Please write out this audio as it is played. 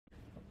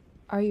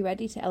Are you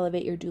ready to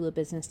elevate your doula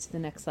business to the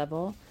next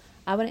level?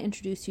 I want to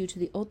introduce you to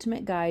the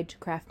ultimate guide to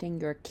crafting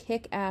your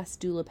kick-ass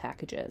doula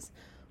packages.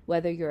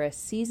 Whether you're a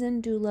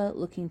seasoned doula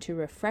looking to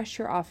refresh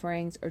your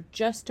offerings or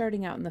just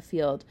starting out in the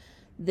field,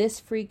 this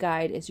free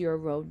guide is your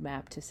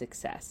roadmap to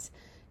success.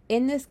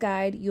 In this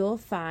guide, you'll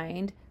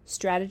find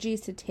strategies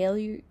to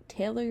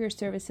tailor your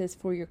services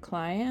for your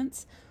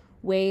clients,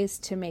 ways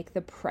to make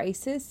the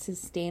prices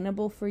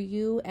sustainable for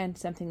you and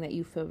something that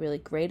you feel really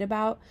great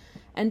about,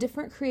 and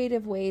different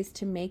creative ways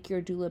to make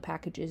your doula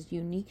packages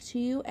unique to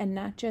you and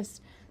not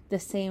just the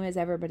same as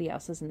everybody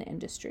else's in the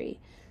industry.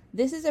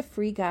 This is a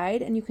free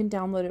guide and you can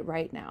download it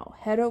right now.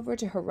 Head over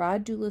to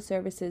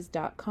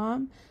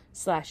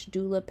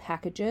haraddoulaservices.com/doula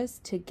packages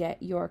to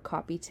get your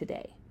copy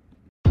today.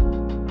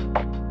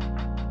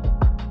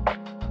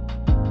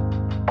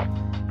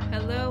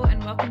 Hello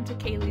and welcome to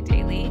Kaylee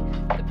Daily,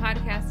 the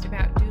podcast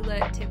about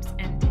doula tips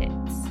and tits.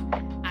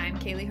 I'm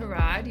Kaylee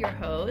Harad, your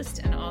host,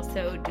 and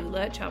also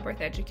doula,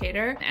 childbirth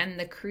educator, and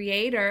the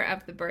creator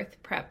of the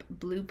Birth Prep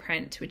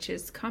Blueprint, which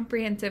is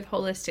comprehensive,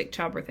 holistic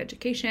childbirth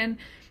education,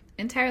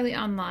 entirely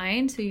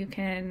online, so you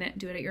can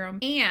do it at your own.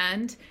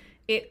 And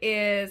it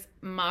is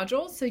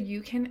modules, so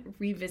you can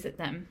revisit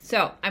them.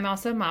 So I'm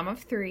also a mom of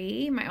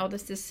 3. My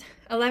oldest is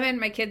 11.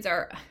 My kids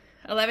are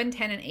 11,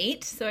 10, and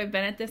 8, so I've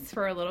been at this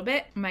for a little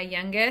bit. My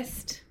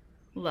youngest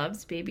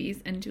loves babies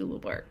and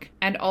doula work,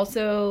 and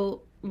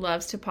also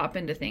loves to pop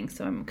into things,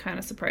 so I'm kind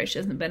of surprised she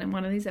hasn't been in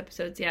one of these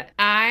episodes yet.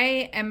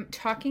 I am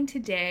talking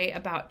today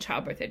about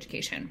childbirth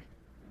education.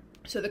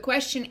 So the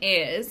question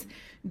is,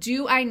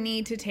 do I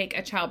need to take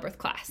a childbirth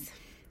class?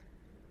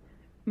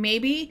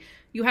 Maybe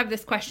you have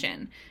this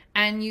question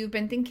and you've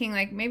been thinking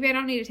like, maybe I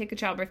don't need to take a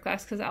childbirth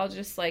class because I'll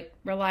just like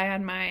rely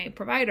on my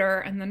provider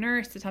and the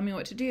nurse to tell me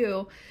what to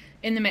do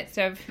in the midst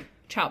of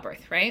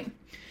childbirth, right?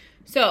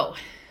 So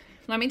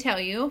let me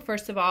tell you,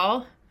 first of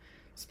all,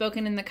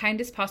 spoken in the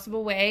kindest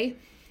possible way,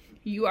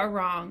 you are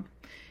wrong.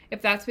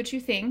 If that's what you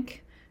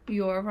think,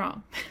 you're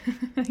wrong.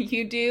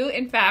 You do,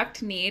 in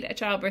fact, need a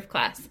childbirth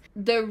class.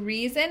 The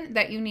reason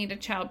that you need a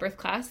childbirth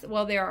class,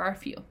 well, there are a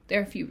few. There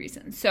are a few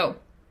reasons. So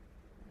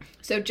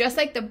just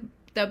like the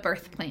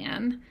birth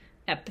plan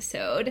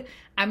episode,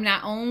 I'm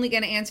not only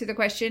going to answer the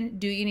question,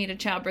 do you need a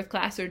childbirth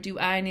class or do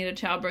I need a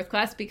childbirth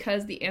class?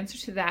 Because the answer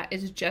to that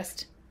is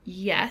just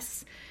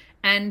yes.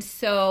 And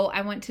so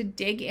I want to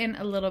dig in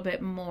a little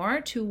bit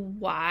more to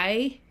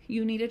why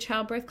you need a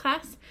childbirth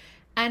class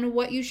and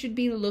what you should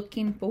be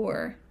looking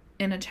for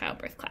in a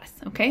childbirth class,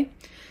 okay?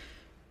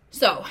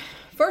 So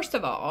first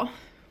of all,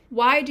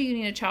 why do you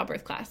need a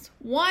childbirth class?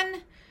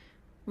 One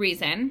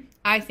reason,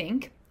 I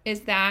think,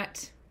 is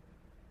that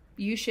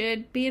you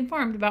should be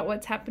informed about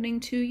what's happening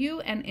to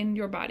you and in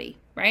your body,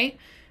 right?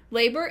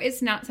 Labor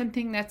is not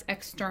something that's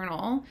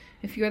external.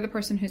 If you're the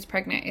person who's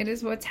pregnant, it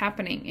is what's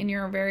happening in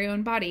your very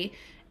own body.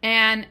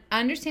 And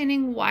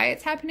understanding why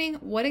it's happening,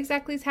 what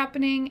exactly is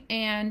happening,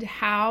 and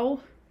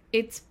how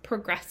it's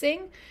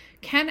progressing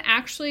can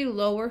actually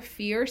lower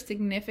fear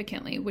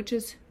significantly, which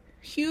is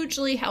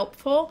hugely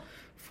helpful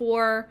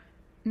for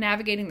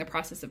navigating the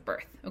process of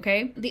birth,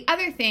 okay? The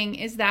other thing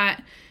is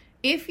that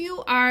if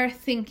you are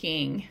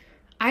thinking,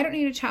 I don't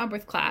need a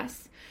childbirth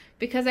class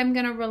because I'm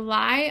going to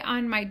rely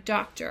on my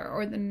doctor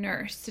or the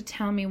nurse to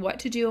tell me what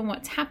to do and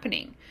what's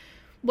happening.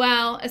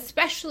 Well,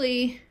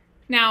 especially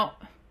now,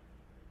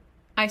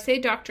 I say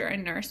doctor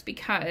and nurse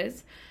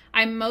because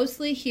I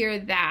mostly hear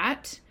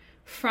that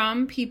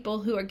from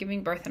people who are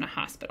giving birth in a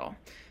hospital.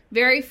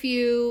 Very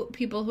few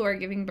people who are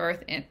giving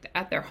birth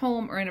at their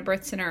home or in a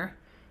birth center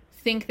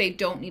think they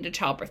don't need a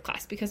childbirth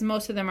class because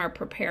most of them are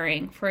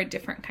preparing for a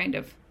different kind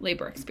of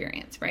labor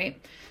experience, right?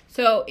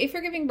 So if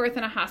you're giving birth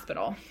in a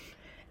hospital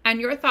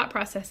and your thought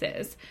process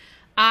is,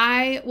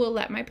 I will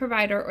let my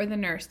provider or the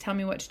nurse tell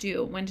me what to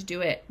do, when to do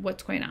it,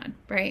 what's going on,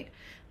 right?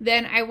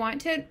 Then I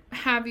want to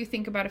have you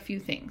think about a few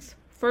things.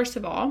 First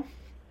of all,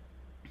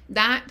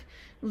 that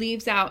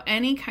leaves out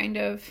any kind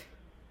of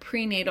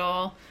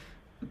prenatal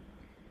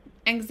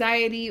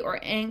anxiety or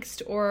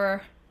angst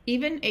or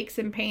even aches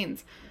and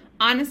pains.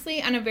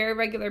 Honestly, on a very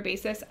regular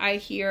basis, I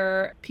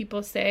hear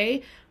people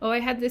say, oh, I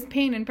had this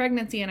pain in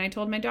pregnancy and I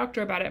told my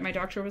doctor about it. My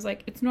doctor was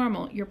like, it's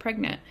normal, you're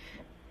pregnant.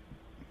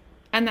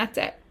 And that's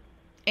it.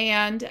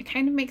 And it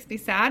kind of makes me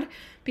sad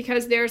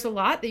because there's a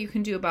lot that you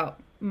can do about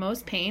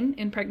most pain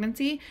in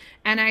pregnancy.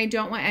 And I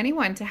don't want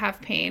anyone to have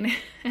pain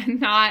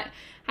and not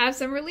have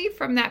some relief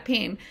from that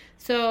pain.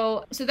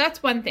 So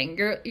that's one thing.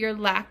 You're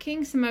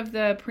lacking some of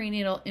the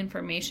prenatal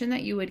information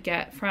that you would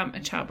get from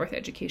a childbirth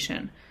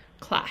education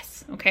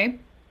class, okay?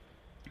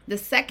 The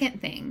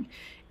second thing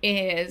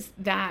is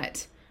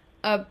that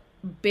a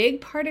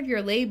big part of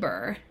your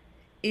labor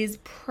is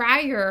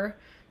prior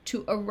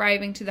to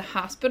arriving to the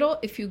hospital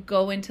if you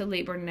go into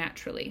labor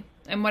naturally.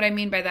 And what I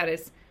mean by that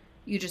is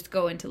you just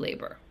go into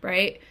labor,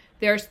 right?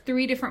 There's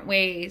 3 different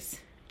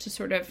ways to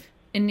sort of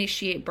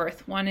initiate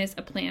birth. One is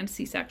a planned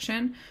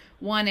C-section.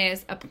 One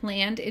is a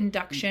planned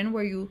induction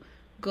where you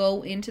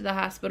go into the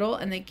hospital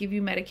and they give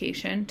you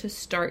medication to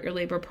start your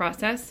labor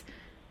process.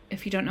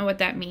 If you don't know what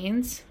that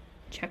means,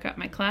 check out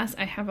my class.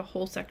 I have a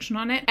whole section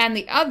on it. And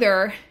the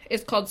other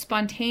is called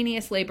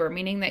spontaneous labor,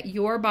 meaning that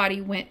your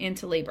body went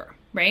into labor,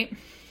 right?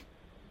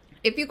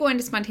 If you go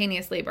into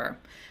spontaneous labor,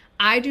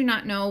 I do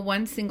not know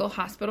one single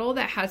hospital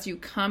that has you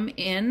come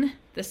in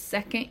the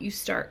second you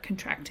start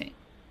contracting,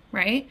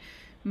 right?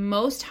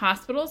 Most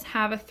hospitals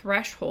have a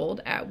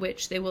threshold at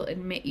which they will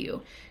admit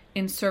you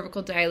in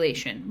cervical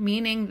dilation,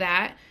 meaning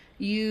that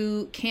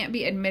you can't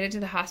be admitted to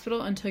the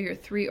hospital until you're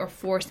 3 or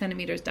 4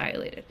 centimeters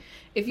dilated.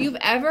 If you've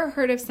ever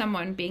heard of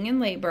someone being in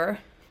labor,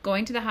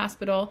 going to the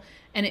hospital,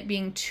 and it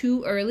being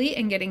too early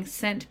and getting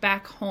sent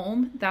back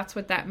home, that's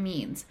what that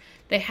means.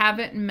 They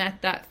haven't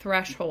met that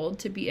threshold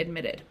to be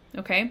admitted,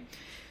 okay?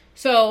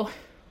 So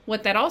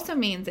what that also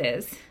means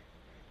is,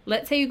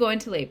 let's say you go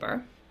into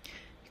labor,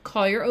 you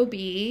call your OB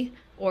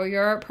or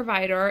your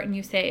provider and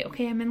you say,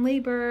 okay, I'm in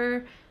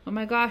labor. Oh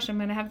my gosh, I'm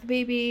going to have the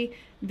baby.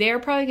 They're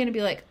probably going to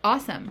be like,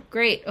 awesome,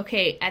 great.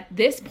 Okay, at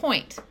this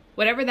point,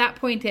 whatever that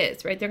point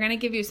is, right? They're going to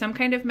give you some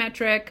kind of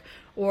metric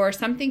or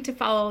something to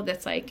follow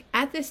that's like,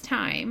 at this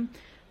time,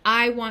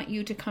 I want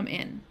you to come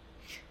in.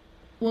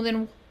 Well,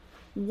 then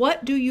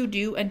what do you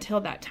do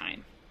until that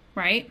time,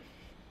 right?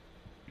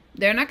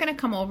 They're not going to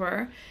come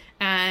over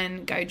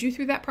and guide you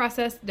through that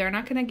process. They're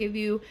not going to give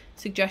you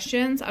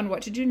suggestions on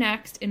what to do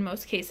next in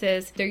most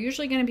cases. They're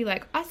usually going to be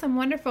like, awesome,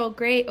 wonderful,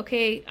 great,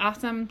 okay,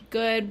 awesome,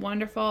 good,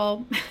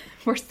 wonderful.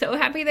 We're so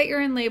happy that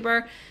you're in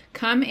labor.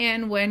 Come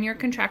in when your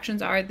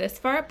contractions are this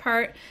far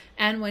apart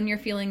and when you're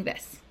feeling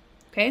this,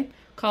 okay?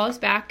 Call us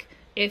back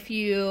if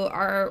you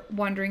are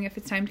wondering if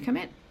it's time to come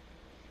in.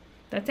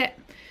 That's it.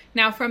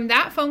 Now, from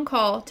that phone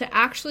call to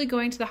actually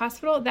going to the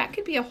hospital, that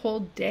could be a whole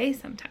day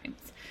sometimes.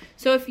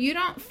 So if you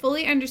don't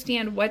fully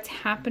understand what's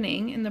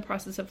happening in the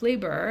process of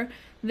labor,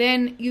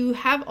 then you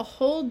have a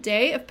whole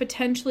day of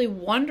potentially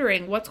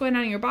wondering what's going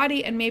on in your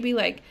body and maybe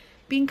like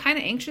being kind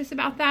of anxious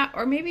about that,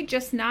 or maybe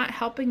just not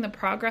helping the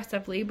progress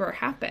of labor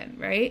happen,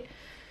 right?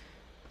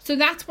 So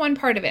that's one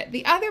part of it.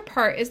 The other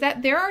part is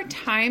that there are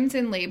times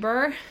in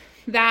labor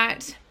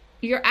that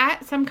you're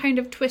at some kind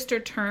of twist or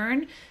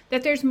turn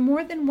that there's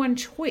more than one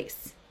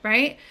choice,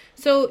 right?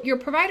 So your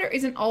provider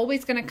isn't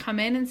always going to come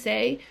in and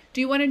say, do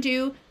you want to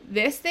do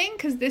this thing?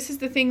 Because this is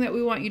the thing that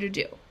we want you to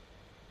do.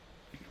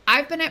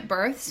 I've been at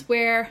births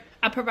where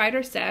a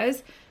provider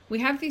says, we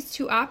have these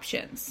two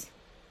options.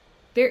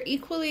 They're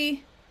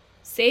equally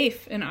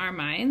safe in our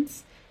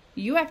minds.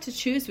 You have to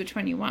choose which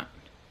one you want.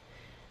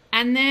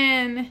 And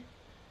then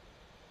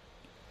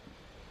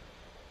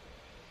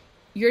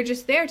you're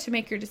just there to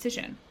make your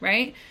decision,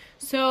 right?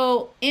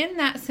 So in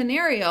that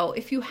scenario,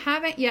 if you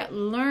haven't yet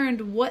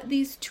learned what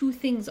these two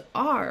things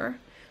are,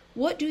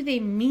 what do they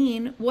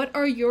mean? What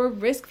are your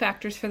risk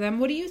factors for them?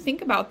 What do you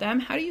think about them?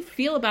 How do you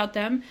feel about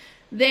them?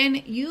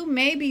 Then you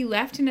may be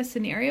left in a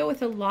scenario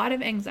with a lot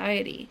of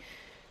anxiety.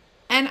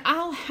 And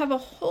I'll have a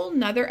whole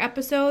nother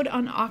episode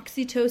on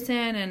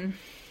oxytocin and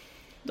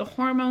the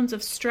hormones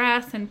of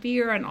stress and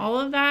fear and all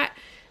of that,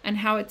 and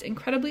how it's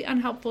incredibly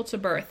unhelpful to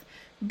birth.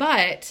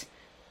 But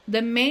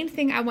the main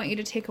thing I want you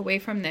to take away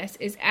from this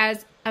is,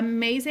 as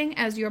amazing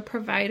as your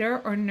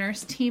provider or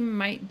nurse team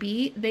might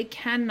be, they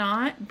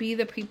cannot be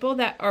the people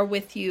that are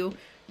with you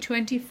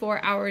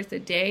 24 hours a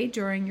day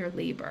during your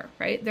labor,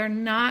 right? They're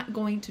not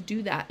going to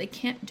do that. They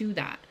can't do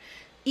that.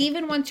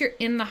 Even once you're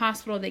in the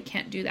hospital, they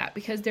can't do that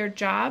because their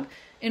job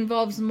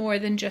involves more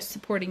than just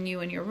supporting you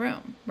in your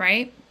room,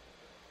 right?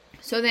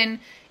 So then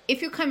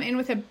if you come in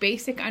with a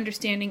basic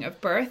understanding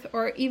of birth,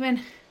 or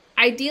even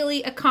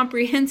ideally a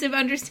comprehensive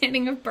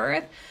understanding of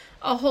birth,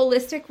 a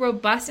holistic,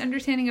 robust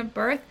understanding of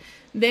birth,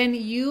 then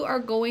you are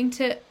going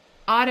to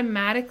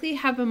automatically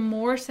have a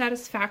more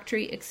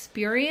satisfactory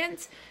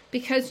experience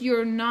because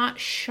you're not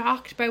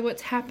shocked by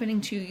what's happening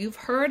to you. You've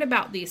heard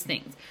about these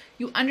things.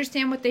 You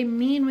understand what they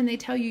mean when they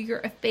tell you you're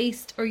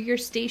effaced or your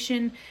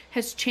station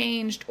has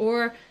changed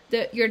or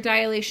that your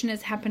dilation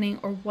is happening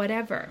or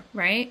whatever,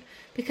 right?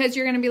 Because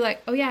you're going to be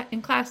like, oh yeah,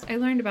 in class I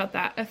learned about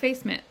that.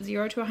 Effacement,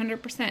 0 to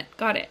 100%.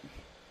 Got it.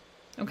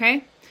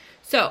 Okay?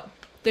 So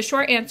the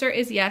short answer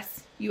is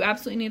yes, you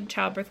absolutely need a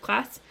childbirth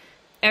class.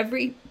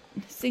 Every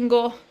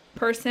single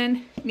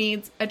person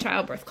needs a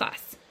childbirth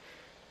class.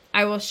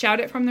 I will shout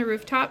it from the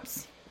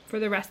rooftops for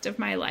the rest of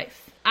my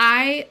life.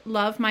 I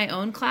love my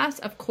own class,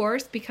 of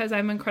course, because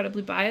I'm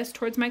incredibly biased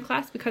towards my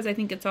class because I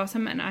think it's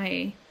awesome and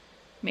I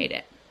made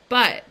it.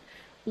 But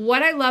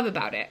what I love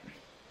about it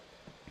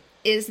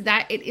is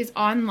that it is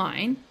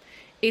online.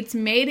 It's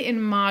made in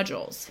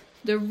modules.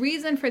 The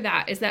reason for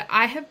that is that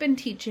I have been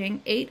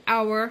teaching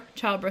 8-hour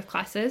childbirth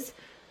classes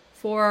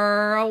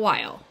for a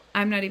while.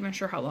 I'm not even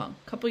sure how long,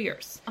 a couple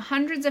years.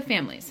 Hundreds of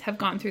families have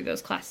gone through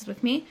those classes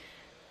with me.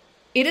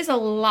 It is a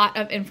lot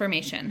of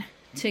information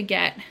to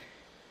get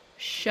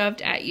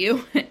shoved at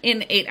you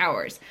in 8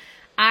 hours.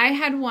 I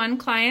had one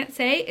client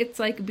say it's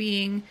like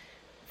being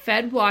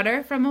fed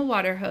water from a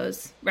water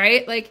hose,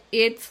 right? Like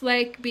it's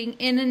like being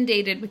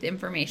inundated with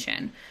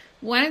information.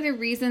 One of the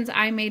reasons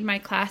I made my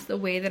class the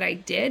way that I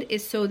did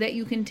is so that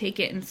you can take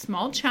it in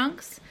small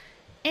chunks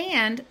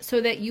and so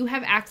that you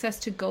have access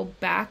to go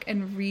back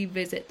and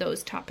revisit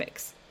those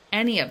topics,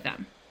 any of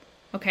them,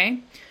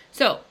 Okay?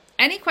 So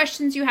any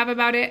questions you have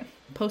about it,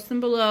 post them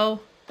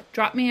below,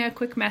 drop me a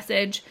quick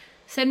message,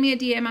 send me a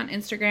DM on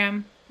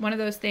Instagram, one of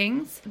those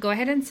things. Go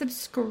ahead and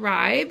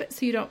subscribe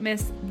so you don't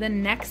miss the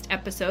next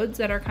episodes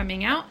that are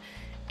coming out.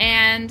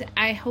 And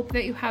I hope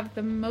that you have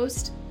the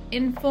most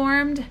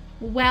informed,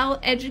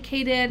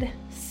 well-educated,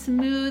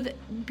 smooth,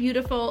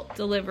 beautiful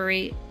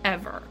delivery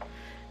ever.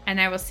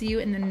 And I will see you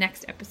in the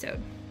next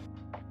episode.